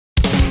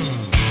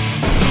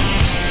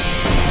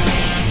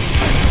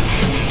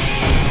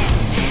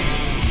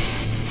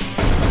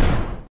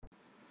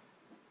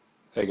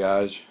Hey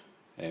guys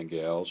and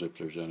gals, if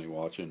there's any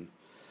watching,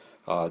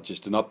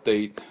 just an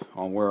update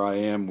on where I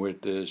am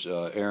with this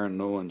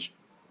Newland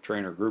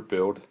Trainer group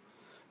build.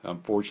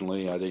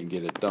 Unfortunately, I didn't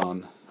get it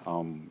done.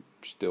 I'm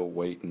still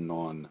waiting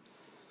on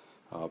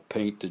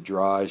paint to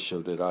dry so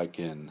that I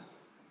can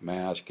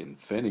mask and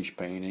finish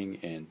painting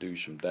and do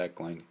some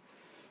deckling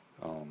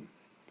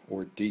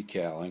or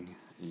decaling.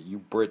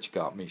 You Brits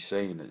got me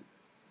saying it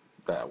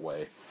that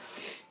way.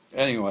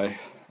 Anyway,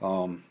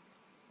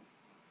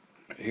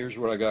 here's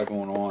what I got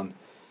going on.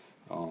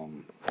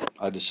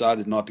 I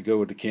decided not to go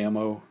with the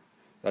camo.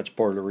 That's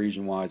part of the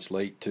reason why it's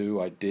late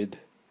too. I did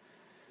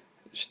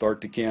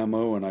start the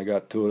camo and I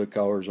got two of the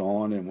colors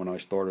on, and when I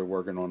started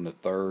working on the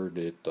third,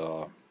 it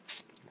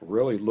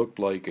really looked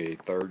like a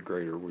third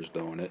grader was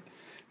doing it.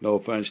 No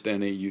offense to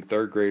any of you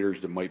third graders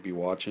that might be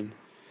watching.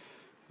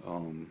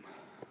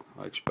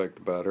 I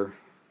expect better.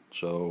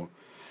 So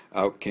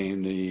out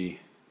came the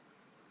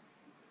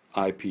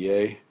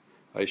IPA,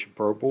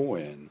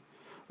 isopropyl, and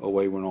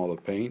away went all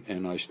the paint,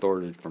 and I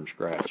started from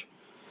scratch.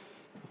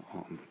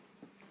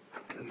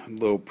 A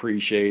little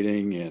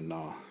pre-shading, and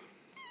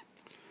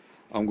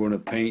I'm going to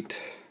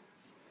paint.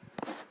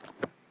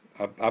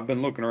 I've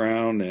been looking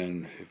around,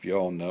 and if you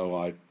all know,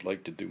 I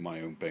like to do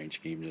my own paint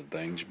schemes and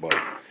things, but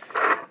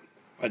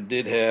I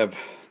did have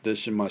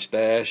this in my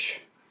stash.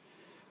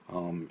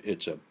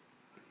 It's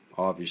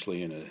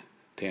obviously in a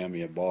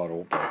Tamiya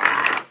bottle,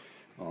 but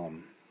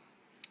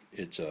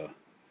it's a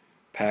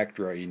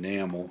Pactra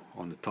enamel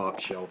on the top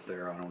shelf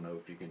there. I don't know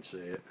if you can see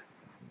it.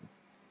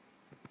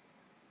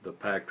 The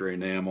Pactra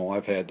enamel,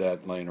 I've had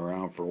that laying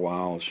around for a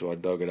while, so I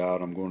dug it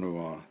out. I'm going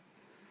to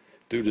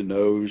do the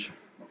nose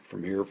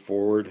from here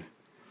forward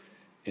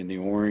in the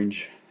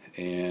orange,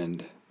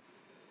 and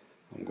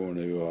I'm going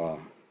to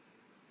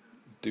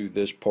do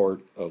this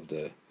part of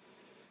the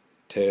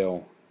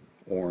tail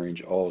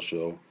orange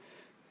also.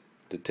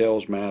 The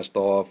tail's masked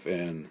off,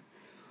 and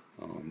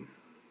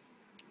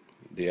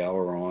the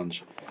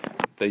ailerons,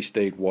 they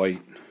stayed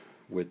white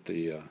with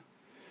the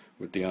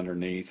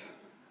underneath.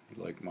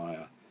 Like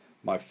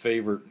my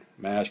favorite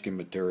masking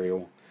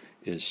material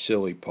is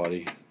silly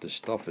putty. This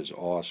stuff is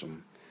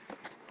awesome.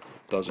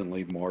 Doesn't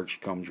leave marks,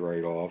 comes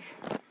right off.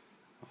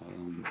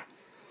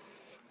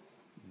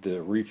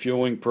 The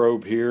refueling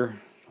probe here,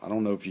 I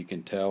don't know if you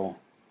can tell.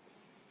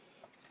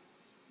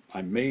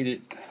 I made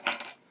it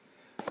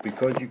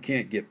because you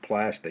can't get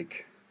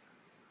plastic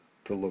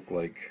to look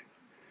like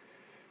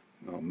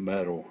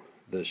metal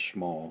this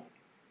small.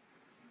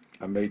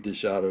 I made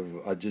this out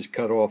of, I just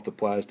cut off the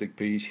plastic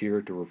piece here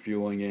at the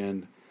refueling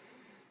end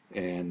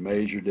and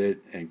measured it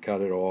and cut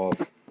it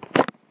off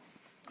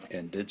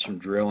and did some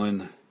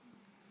drilling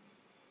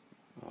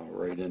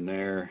right in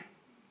there.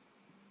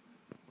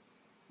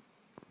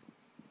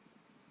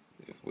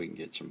 If we can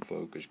get some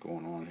focus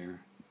going on here.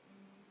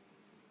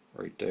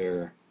 Right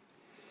there.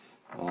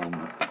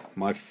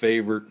 My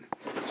favorite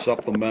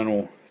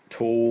supplemental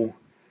tool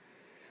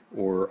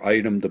or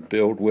item to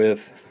build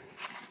with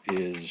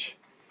is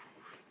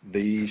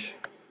these.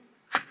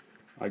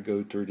 I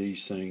go through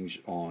these things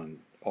on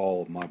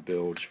all of my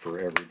builds for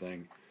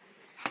everything.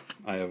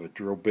 I have a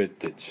drill bit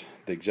that's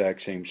the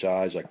exact same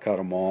size. I cut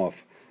them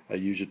off. I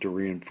use it to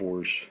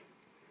reinforce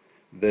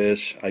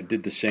this. I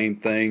did the same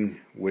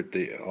thing with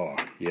the, oh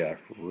yeah,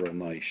 real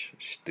nice,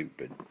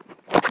 stupid.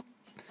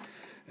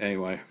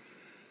 Anyway,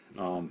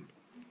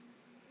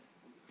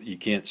 you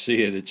can't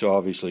see it, it's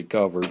obviously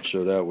covered,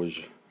 so that was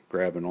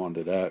grabbing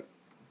onto that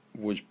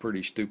was a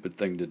pretty stupid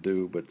thing to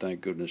do, but thank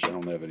goodness I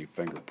don't have any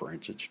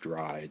fingerprints. It's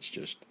dry. It's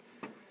just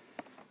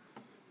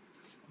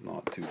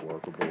not too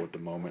workable at the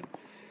moment.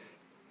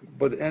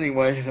 But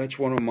anyway, that's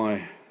one of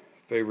my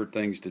favorite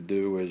things to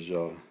do is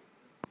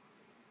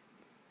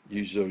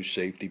use those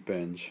safety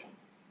pins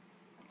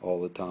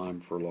all the time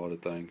for a lot of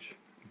things.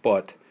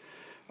 But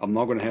I'm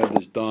not going to have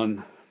this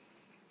done.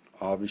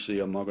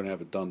 Obviously, I'm not going to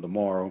have it done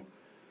tomorrow.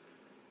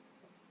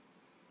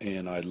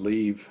 And I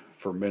leave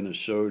for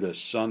Minnesota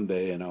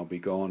Sunday, and I'll be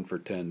gone for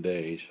 10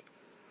 days.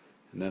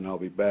 And then I'll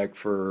be back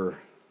for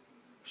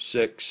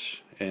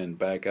 6 and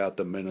back out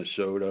to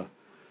Minnesota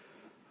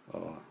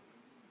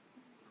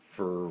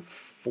for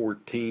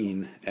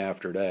 14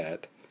 after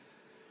that.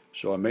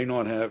 So I may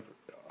not have,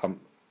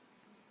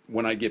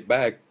 when I get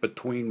back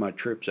between my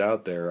trips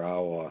out there,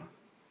 I'll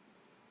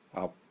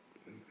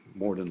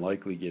more than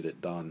likely get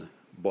it done.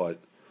 But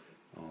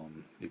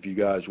if you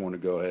guys want to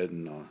go ahead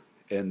and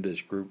end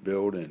this group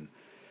build and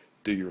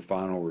do your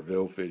final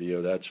reveal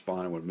video, that's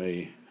fine with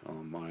me.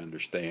 I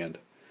understand.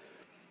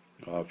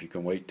 If you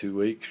can wait 2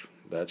 weeks,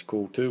 that's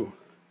cool too.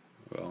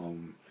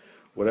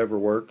 Whatever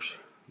works.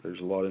 There's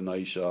a lot of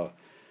nice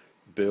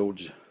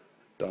builds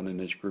done in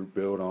this group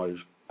build. I'm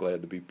always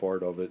glad to be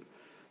part of it.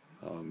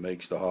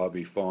 Makes the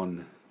hobby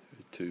fun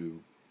to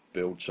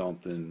build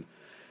something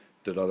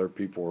that other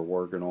people are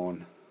working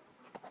on.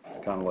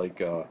 Kind of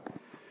like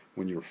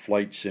when you're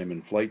flight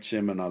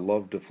simming. I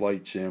loved the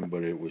flight sim,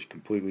 but it was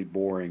completely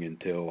boring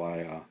until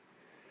I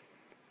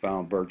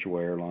found virtual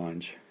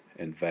airlines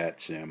and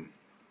VATSIM,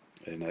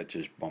 and that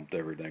just bumped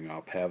everything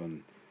up.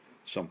 Having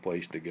some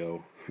place to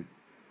go.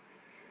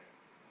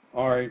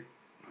 Alright,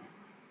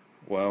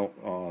 well,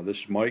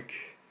 this is Mike,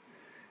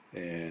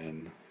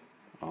 and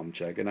I'm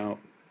checking out.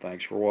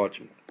 Thanks for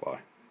watching. Bye.